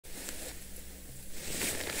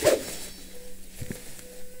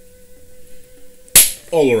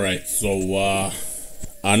Alright, so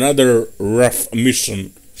another rough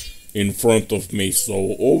mission in front of me.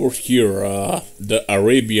 So over here, the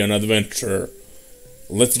Arabian adventure.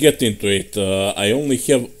 Let's get into it. I only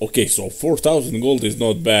have, okay, so 4,000 gold is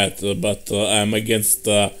not bad, but I'm against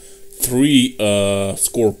 3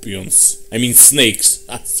 scorpions. I mean snakes,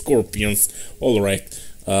 not scorpions. Alright,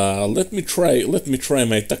 let me try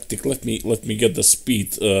my tactic. Let me get the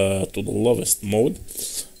speed to the lowest mode.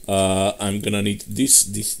 I'm gonna need this,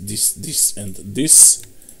 and this.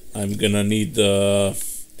 I'm gonna need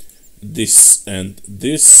this and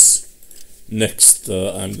this. Next,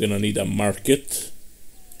 I'm gonna need a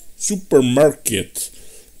supermarket,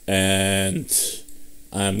 and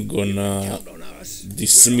I'm gonna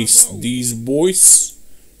dismiss these boys.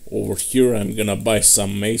 Over here, I'm gonna buy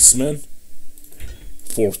some macemen.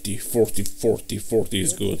 40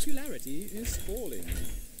 is good.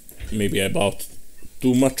 Maybe I bought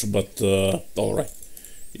too much, but alright.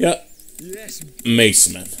 Yeah,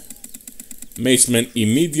 macemen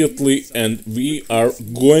immediately, and we are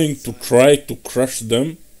going to try to crush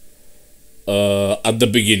them at the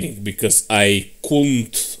beginning, because I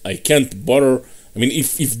can't bother. I mean,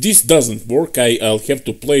 if this doesn't work, I'll have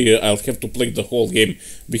to play the whole game.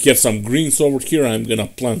 We have some greens over here. I'm gonna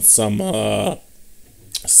plant some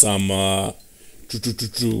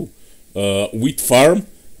wheat farm.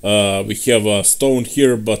 We have a stone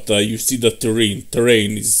here, but you see the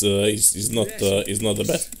terrain is not the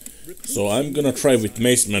best. So I'm gonna try with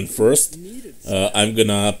macemen first. I'm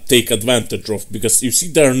gonna take advantage of, because you see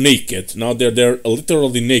they're naked now. They're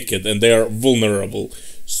literally naked and they are vulnerable.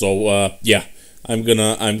 So yeah, I'm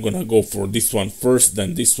gonna go for this one first,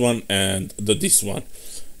 then this one, and this one.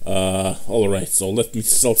 All right, so let me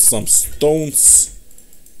sell some stones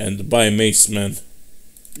and buy macemen.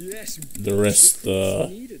 The rest,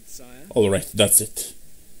 alright, that's it.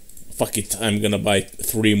 Fuck it, I'm gonna buy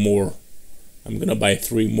 3 more.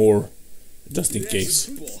 Just in case.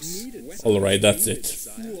 Alright, that's it.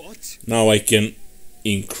 Now I can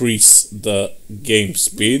increase the game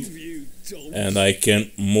speed, and I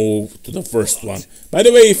can move to the first one. By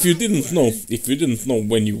the way, if you didn't know,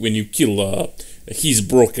 when you kill, he's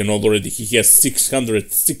broken already. He has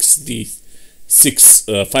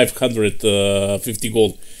 550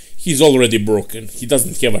 gold. He's already broken. He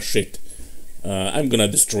doesn't have a shit. I'm gonna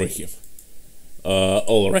destroy him.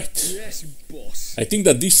 Alright. I think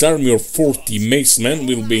that this army of 40 macemen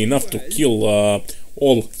will be enough to kill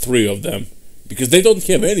all 3 of them, because they don't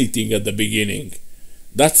have anything at the beginning.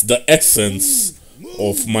 That's the essence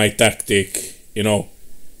of my tactic, you know.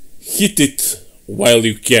 Hit it while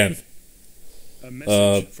you can.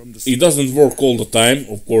 It doesn't work all the time,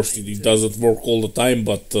 of course. It doesn't work all the time,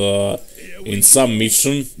 but in some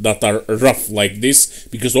missions that are rough like this,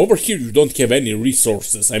 because over here you don't have any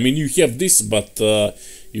resources. I mean, you have this, but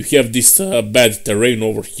you have this bad terrain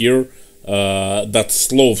over here that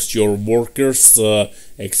slows your workers,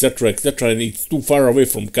 etc., etc., and it's too far away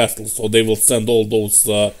from castle, so they will send all those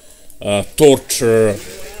torch.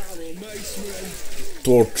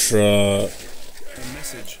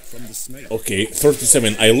 Okay,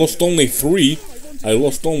 37. I lost only 3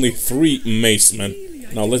 macemen.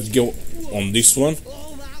 Now let's go on this one.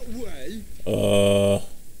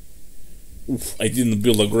 Oof, I didn't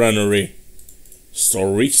build a granary.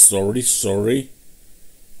 Sorry.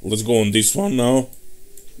 Let's go on this one now.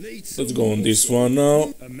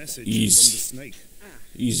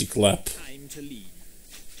 Easy clap.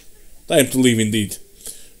 Time to leave indeed.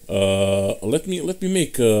 Let me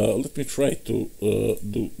try to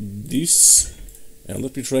do this, and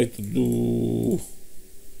let me try to do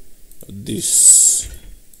this.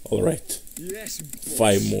 All right,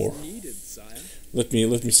 5 more. Let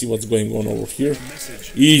me see what's going on over here.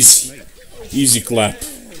 Easy clap,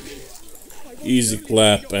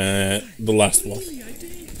 and the last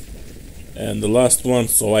one.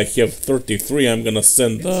 So I have 33. I'm gonna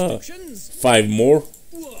send 5 more.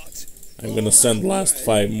 I'm gonna send last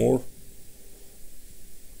 5 more.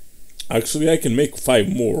 Actually, I can make 5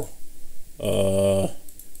 more.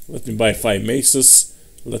 Let me buy 5 maces.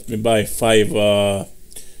 Let me buy 5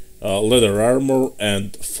 leather armor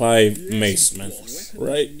and 5 macemen.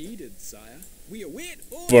 Right?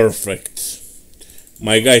 Perfect.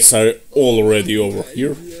 My guys are already over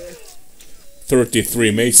here.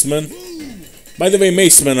 33 macemen. By the way,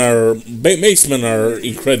 macemen are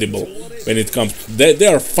incredible. When it comes, they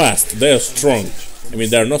are fast, they are strong. I mean,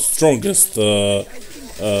 they are not strongest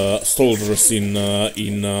soldiers in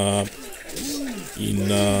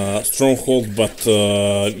Stronghold, but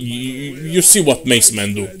you see what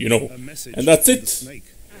macemen do, you know. And that's it.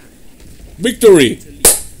 Victory!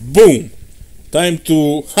 Boom! Time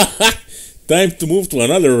to time to move to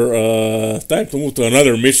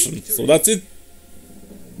another mission. So that's it.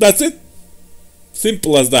 That's it.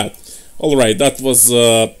 Simple as that. Alright, that was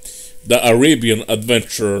the Arabian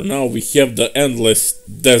adventure. Now we have the endless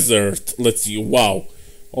desert. Let's see. Wow.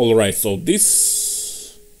 Alright, so this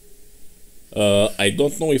I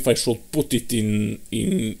don't know if I should put it in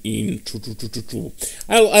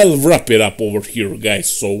I'll wrap it up over here, guys.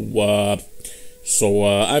 So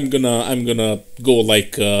I'm gonna go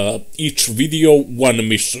like each video one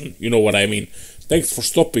mission, you know what I mean. Thanks for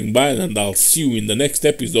stopping by, and I'll see you in the next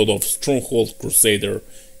episode of Stronghold Crusader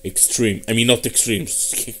Extreme. I mean, not Extreme,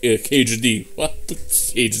 HD. What?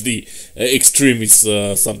 HD. Extreme is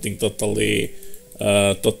something totally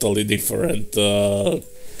different.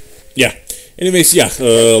 Yeah. Anyways, yeah.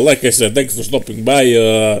 Like I said, thanks for stopping by.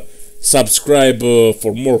 Subscribe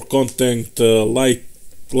for more content.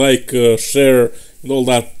 Like, share, and all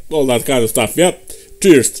that kind of stuff. Yeah.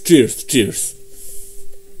 Cheers.